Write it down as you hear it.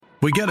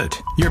We get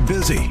it. You're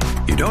busy.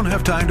 You don't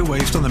have time to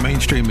waste on the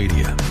mainstream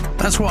media.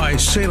 That's why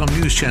Salem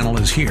News Channel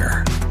is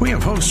here. We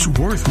have hosts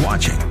worth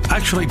watching,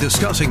 actually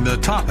discussing the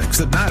topics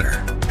that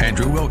matter.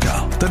 Andrew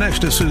Wilkow,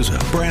 Dinesh D'Souza,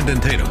 Brandon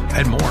Tatum,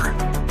 and more.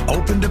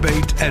 Open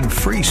debate and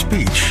free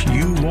speech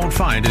you won't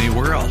find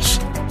anywhere else.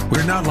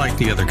 We're not like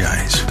the other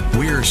guys.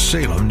 We're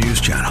Salem News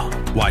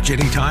Channel. Watch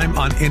anytime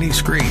on any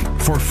screen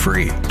for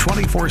free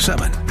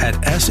 24/7 at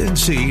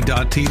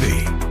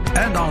snc.tv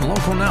and on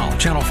Local Now,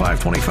 Channel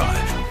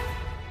 525.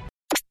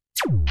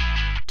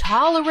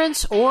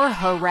 Tolerance or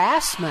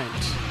harassment?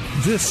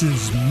 This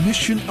is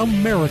Mission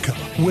America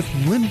with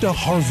Linda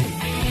Harvey.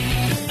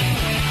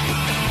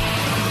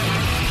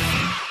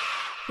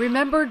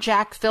 Remember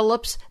Jack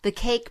Phillips, the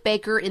cake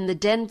baker in the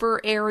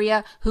Denver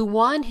area who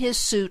won his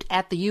suit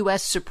at the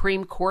U.S.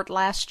 Supreme Court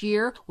last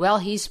year? Well,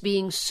 he's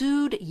being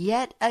sued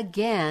yet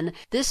again,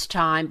 this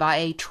time by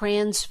a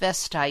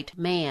transvestite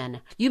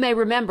man. You may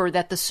remember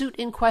that the suit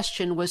in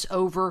question was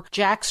over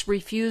Jack's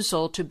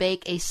refusal to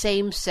bake a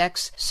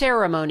same-sex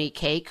ceremony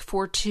cake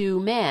for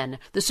two men.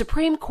 The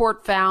Supreme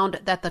Court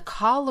found that the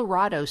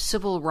Colorado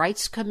Civil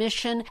Rights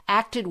Commission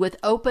acted with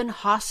open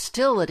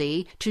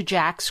hostility to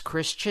Jack's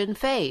Christian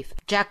faith.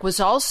 Jack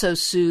was also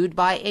sued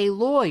by a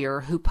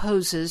lawyer who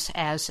poses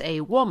as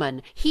a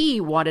woman.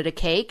 He wanted a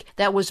cake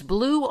that was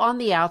blue on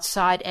the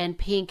outside and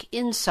pink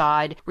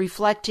inside,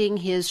 reflecting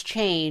his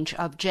change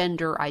of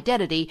gender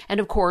identity,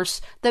 and of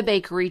course, the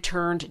bakery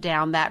turned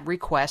down that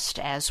request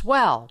as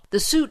well.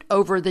 The suit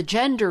over the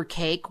gender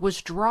cake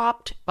was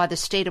dropped by the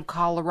state of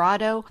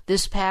Colorado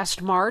this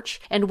past March,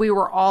 and we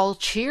were all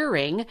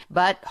cheering,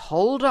 but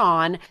hold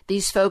on,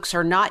 these folks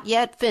are not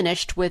yet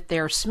finished with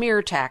their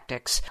smear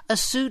tactics. A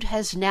suit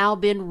has now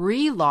been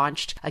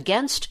relaunched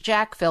against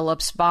Jack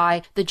Phillips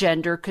by the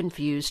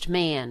gender-confused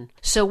man.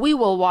 So we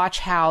will watch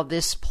how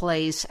this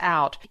plays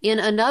out. In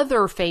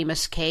another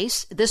famous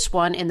case, this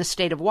one in the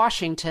state of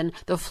Washington,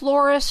 the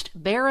florist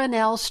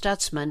Barronelle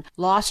Stutzman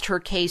lost her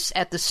case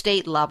at the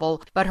state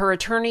level, but her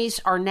attorneys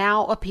are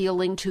now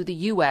appealing to the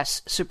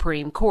U.S.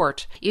 Supreme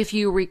Court. If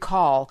you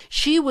recall,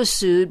 she was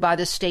sued by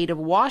the state of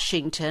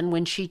Washington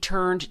when she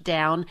turned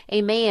down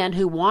a man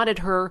who wanted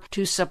her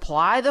to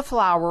supply the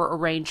flower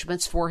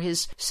arrangements for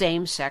his same-sex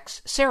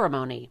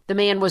ceremony. The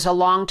man was a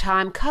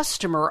longtime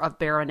customer of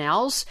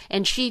Barronelle's,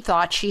 and she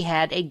thought she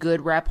had a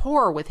good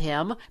rapport with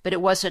him, but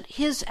it wasn't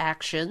his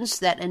actions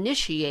that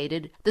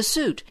initiated the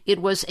suit.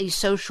 It was a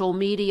social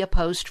media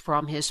post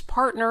from his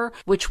partner,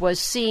 which was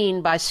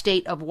seen by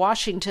state of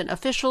Washington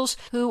officials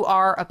who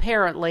are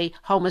apparently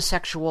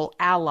homosexual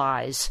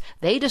allies.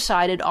 They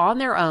decided on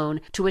their own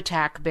to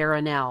attack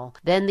Barronelle.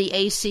 Then the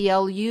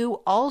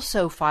ACLU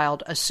also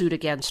filed a suit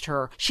against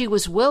her. She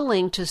was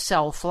willing to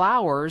sell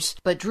flowers,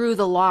 but drew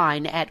the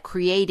line at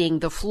creating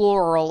the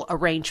floral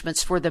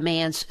arrangements for the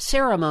man's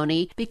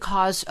ceremony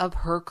because of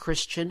her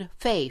Christian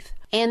faith.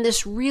 And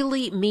this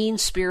really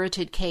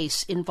mean-spirited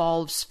case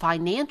involves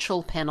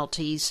financial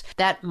penalties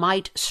that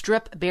might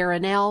strip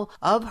Barronelle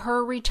of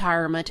her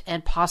retirement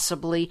and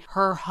possibly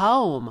her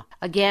home.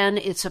 Again,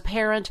 it's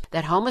apparent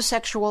that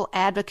homosexual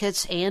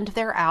advocates and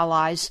their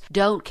allies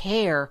don't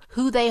care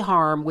who they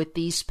harm with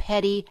these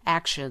petty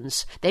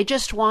actions. They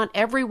just want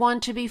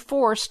everyone to be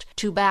forced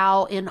to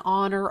bow in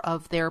honor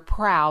of their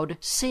proud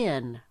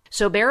sin.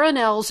 So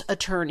Barronelle's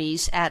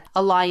attorneys at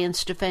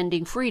Alliance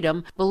Defending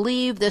Freedom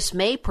believe this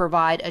may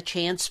provide a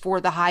chance for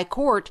the High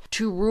Court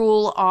to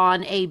rule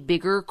on a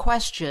bigger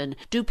question.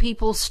 Do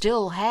people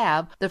still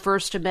have the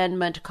First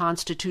Amendment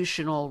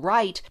constitutional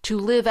right to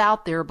live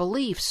out their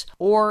beliefs?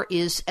 Or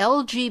is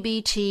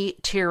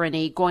LGBT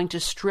tyranny going to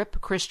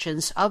strip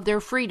Christians of their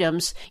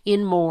freedoms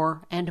in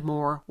more and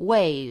more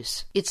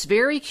ways? It's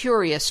very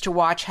curious to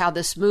watch how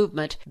this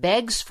movement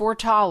begs for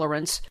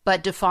tolerance,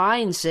 but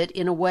defines it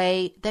in a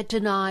way that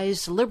denies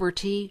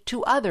liberty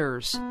to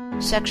others.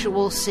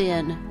 Sexual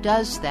sin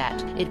does that.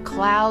 It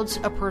clouds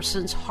a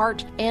person's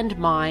heart and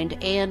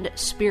mind and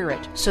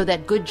spirit so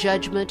that good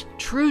judgment,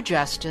 true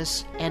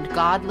justice, and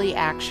godly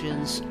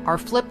actions are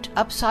flipped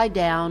upside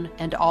down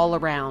and all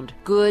around.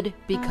 Good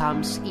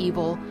becomes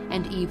evil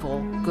and evil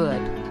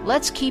good.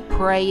 Let's keep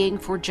praying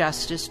for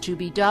justice to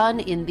be done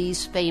in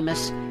these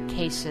famous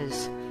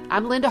cases.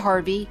 I'm Linda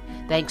Harvey.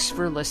 Thanks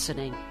for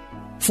listening.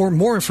 For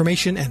more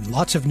information and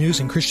lots of news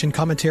and Christian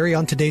commentary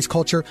on today's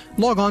culture,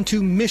 log on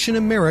to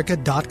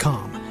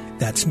missionamerica.com.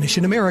 That's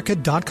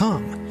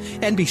missionamerica.com.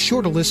 And be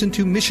sure to listen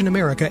to Mission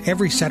America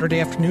every Saturday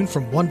afternoon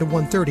from 1 to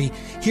 1:30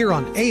 here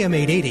on AM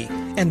 880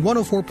 and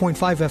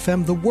 104.5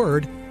 FM The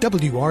Word,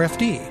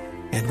 WRFD.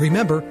 And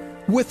remember,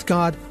 with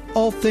God,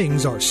 all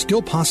things are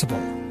still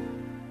possible.